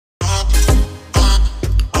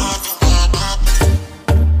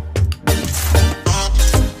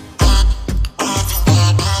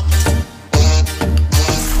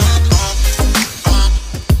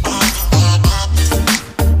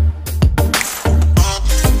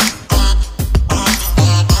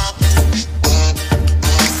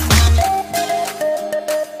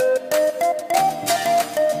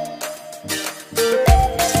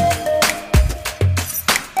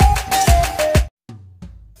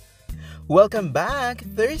Welcome back,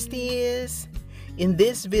 Thirsties! In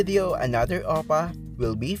this video, another Oppa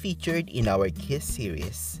will be featured in our Kiss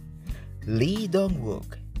series. LEE Dong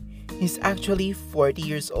Wook. He's actually 40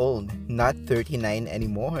 years old, not 39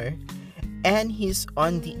 anymore. And he's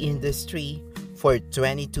on the industry for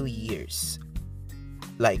 22 years.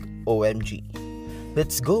 Like OMG.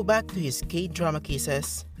 Let's go back to his K-drama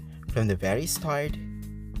kisses from the very start.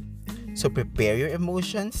 So prepare your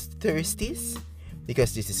emotions, Thirsties,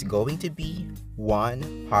 because this is going to be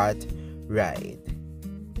one hot ride.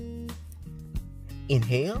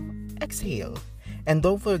 Inhale, exhale, and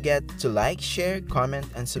don't forget to like, share, comment,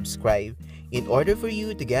 and subscribe in order for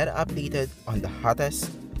you to get updated on the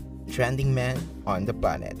hottest trending man on the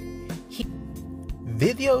planet.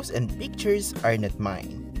 Videos and pictures are not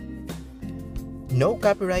mine. No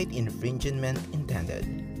copyright infringement intended.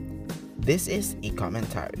 This is a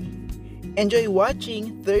commentary. Enjoy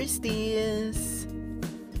watching, Thirsties!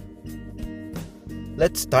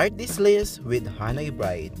 Let's start this list with Hanoi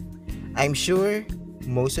Bride. I'm sure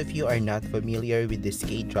most of you are not familiar with this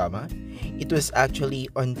K-drama. It was actually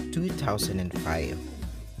on 2005.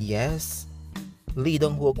 Yes, Lee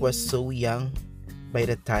Dong Wook was so young by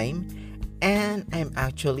the time, and I'm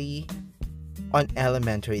actually on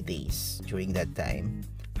elementary days during that time.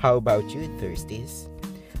 How about you, Thirsties?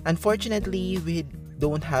 Unfortunately, we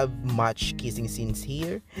don't have much kissing scenes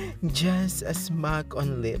here, just a smack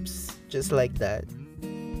on lips, just like that.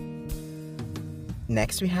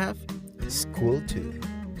 Next we have School 2.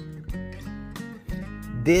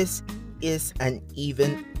 This is an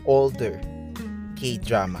even older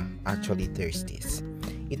K-drama, actually, Thirsties.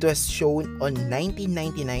 It was shown on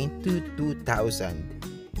 1999 to 2000.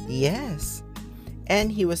 Yes, and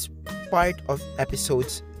he was part of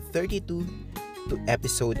episodes 32 to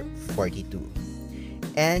episode 42.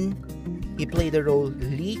 And he played the role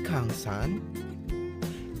Lee Kang-san,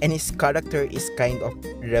 and his character is kind of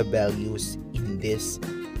rebellious in this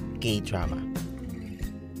K-drama.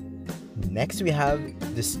 Next we have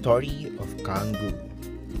the story of Kang-gu.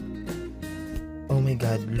 Oh my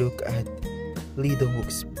god, look at Lee Dong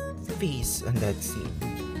Wook's face on that scene.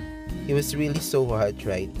 He was really so hot,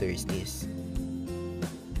 right, Thirsties?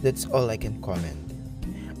 That's all I can comment.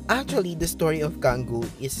 Actually, the story of Kang-gu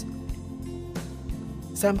is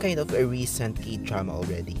some kind of a recent K-drama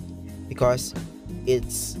already, because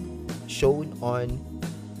it's shown on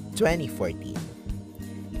 2014.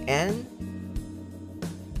 And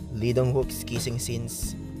Lee Dong Wook's kissing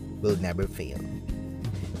scenes will never fail.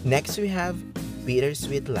 Next we have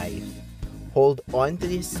Bittersweet Life. Hold on to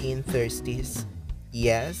this scene, Thirsties.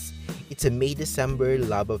 Yes, it's a May-December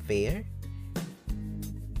love affair.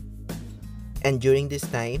 And during this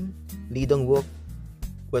time, Lee Dong Wook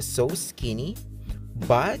was so skinny,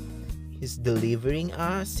 but he's delivering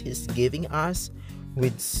us, he's giving us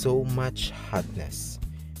with so much hotness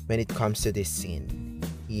when it comes to this scene.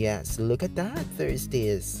 Yes, look at that,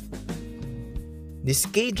 Thirsties. This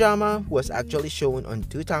K-drama was actually shown on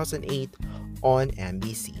 2008 on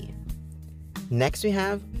MBC. Next we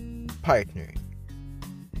have Partner.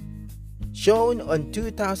 Shown on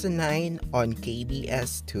 2009 on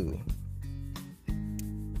KBS 2.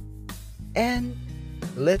 And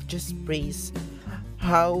let's just praise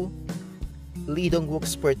how Lee Dong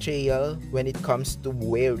Wook's portrayal when it comes to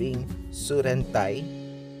wearing suit and tie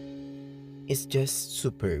is just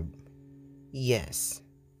superb. Yes.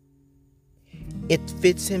 It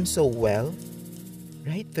fits him so well,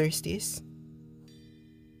 right, Thirsties?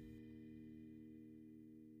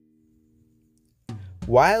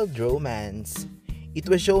 Wild Romance. It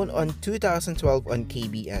was shown on 2012 on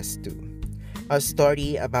KBS 2. A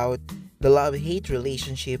story about the love-hate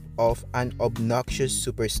relationship of an obnoxious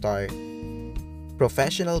superstar,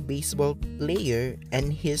 professional baseball player,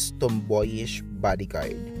 and his tomboyish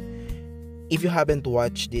bodyguard. If you haven't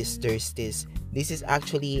watched this, Thirsties, this is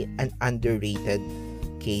actually an underrated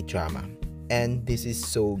K-drama, and this is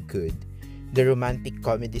so good. The romantic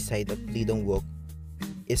comedy side of Lee Dong Wook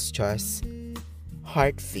is just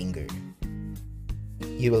heart finger.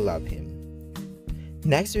 You will love him.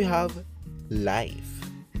 Next we have Life.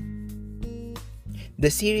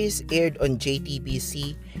 The series aired on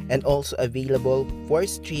JTBC and also available for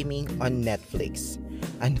streaming on Netflix.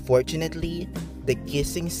 Unfortunately, the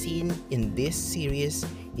kissing scene in this series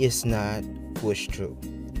is not pushed through.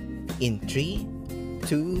 In 3,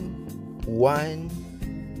 2, 1.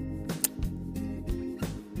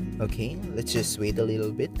 Okay, let's just wait a little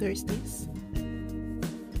bit, Thirsties.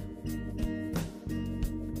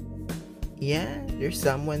 Yeah, there's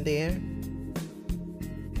someone there.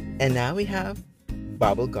 And now we have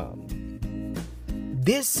Bubblegum.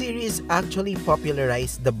 This series actually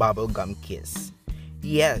popularized the bubblegum kiss.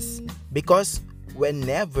 Yes, because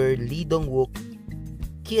whenever Lee Dong Wook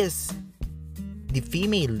kiss the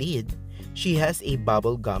female lead, she has a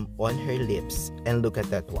bubble gum on her lips, and look at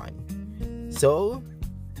that one. So,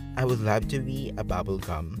 I would love to be a bubble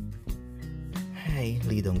gum. Hi,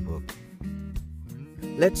 Lee Dong Wook.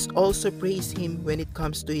 Let's also praise him when it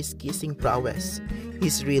comes to his kissing prowess.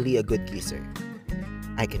 He's really a good kisser.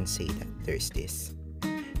 I can say that, there's this.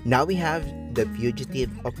 Now we have The Fugitive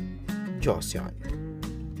of Joseon.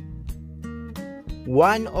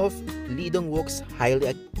 One of Lee Dong Wook's highly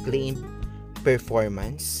acclaimed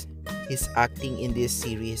performance, his acting in this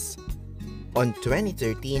series on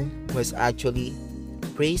 2013 was actually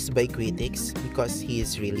praised by critics because he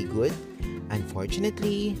is really good.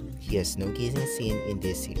 Unfortunately, he has no kissing scene in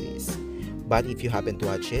this series. But if you haven't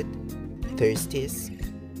watched it, Thirsties,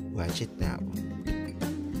 watch it now.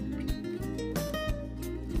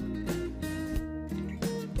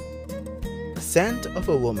 Scent of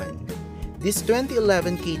a Woman. This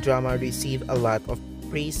 2011 K-drama received a lot of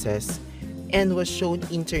praises and was shown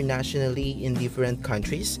internationally in different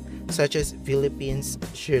countries such as Philippines,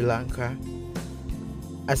 Sri Lanka,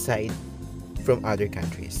 aside from other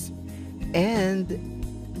countries. And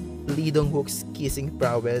Lee Dong Wook's kissing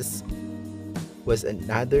prowess was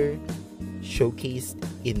another showcased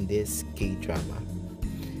in this K-drama.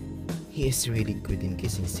 He is really good in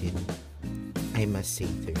kissing scene, I must say,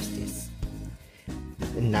 Thirsties.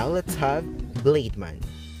 And now let's have Blade Man,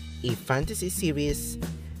 a fantasy series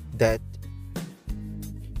that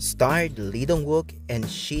starred Lee Dong Wook and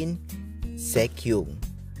Shin Se-kyung,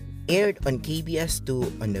 aired on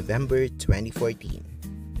KBS2 on November 2014.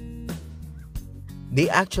 They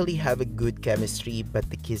actually have a good chemistry, but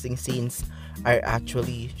the kissing scenes are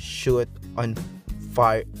actually shot on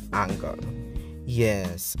far angle.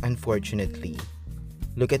 Yes, unfortunately.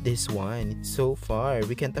 Look at this one, it's so far,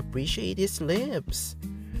 we can't appreciate his lips.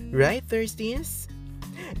 Right, Thirsties?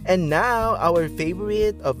 And now, our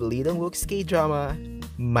favorite of Lee Dong Wook's K-drama,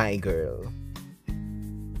 My Girl.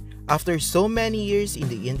 After so many years in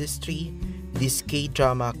the industry, this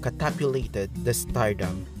K-drama catapulted the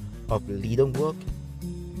stardom of Lee Dong Wook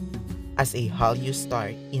as a Hallyu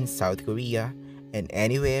star in South Korea and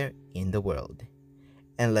anywhere in the world.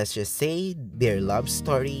 And let's just say their love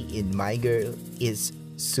story in My Girl is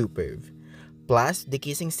superb. Plus, the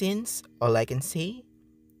kissing scenes, all I can say,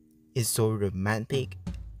 is so romantic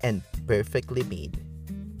and perfectly made.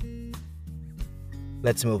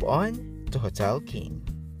 Let's move on to Hotel King.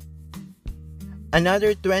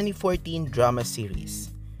 Another 2014 drama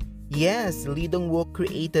series. Yes, Lee Dong Wook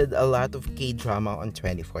created a lot of K-drama on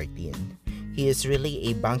 2014. He is really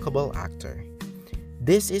a bankable actor.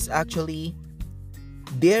 This is actually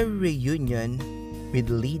their reunion with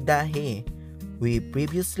Lee Da-hye, we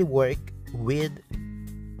previously worked with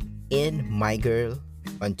in My Girl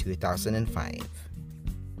on 2005.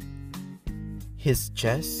 He's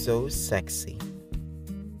just so sexy.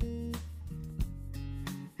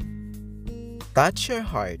 Touch Your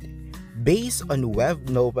Heart, based on web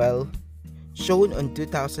novel, shown on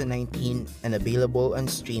 2019 and available on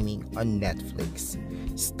streaming on Netflix,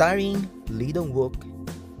 starring Lee Dong Wook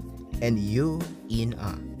and Yoo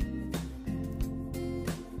In-ah.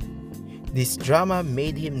 This drama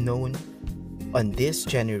made him known on this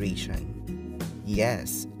generation.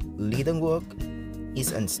 Yes, Lee Dong Wook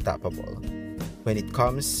is unstoppable when it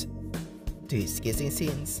comes to his kissing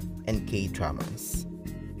scenes and K-dramas.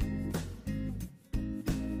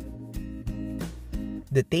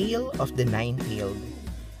 The Tale of the Nine-Tailed,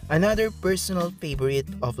 another personal favorite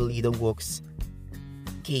of Lee Dong Wook's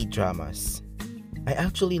K-dramas. I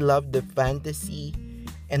actually love the fantasy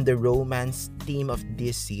and the romance theme of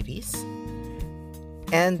this series,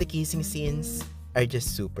 and the kissing scenes are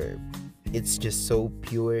just superb. It's just so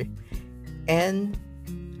pure, and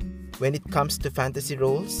when it comes to fantasy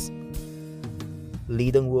roles,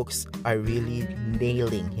 Lee Dong Wook's are really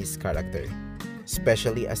nailing his character,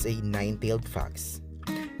 especially as a nine-tailed fox.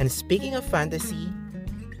 And speaking of fantasy,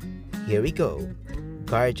 here we go,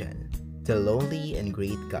 Guardian, the lonely and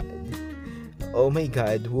great god. Oh my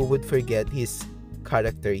god, who would forget his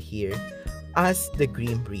character here as the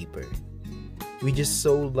Grim Reaper? We just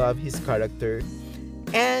so love his character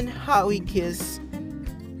and how he kissed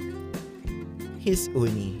his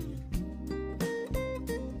uni.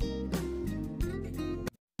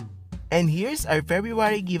 And here's our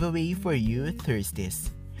February giveaway for you Thirsties.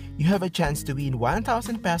 You have a chance to win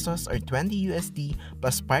 1,000 pesos or 20 USD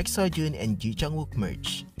plus Park Seo-joon and Ji Chang-wook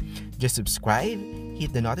merch. Just subscribe,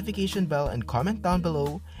 hit the notification bell and comment down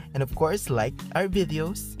below, and of course like our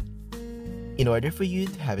videos in order for you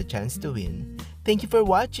to have a chance to win. Thank you for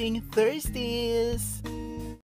watching, Thirsties!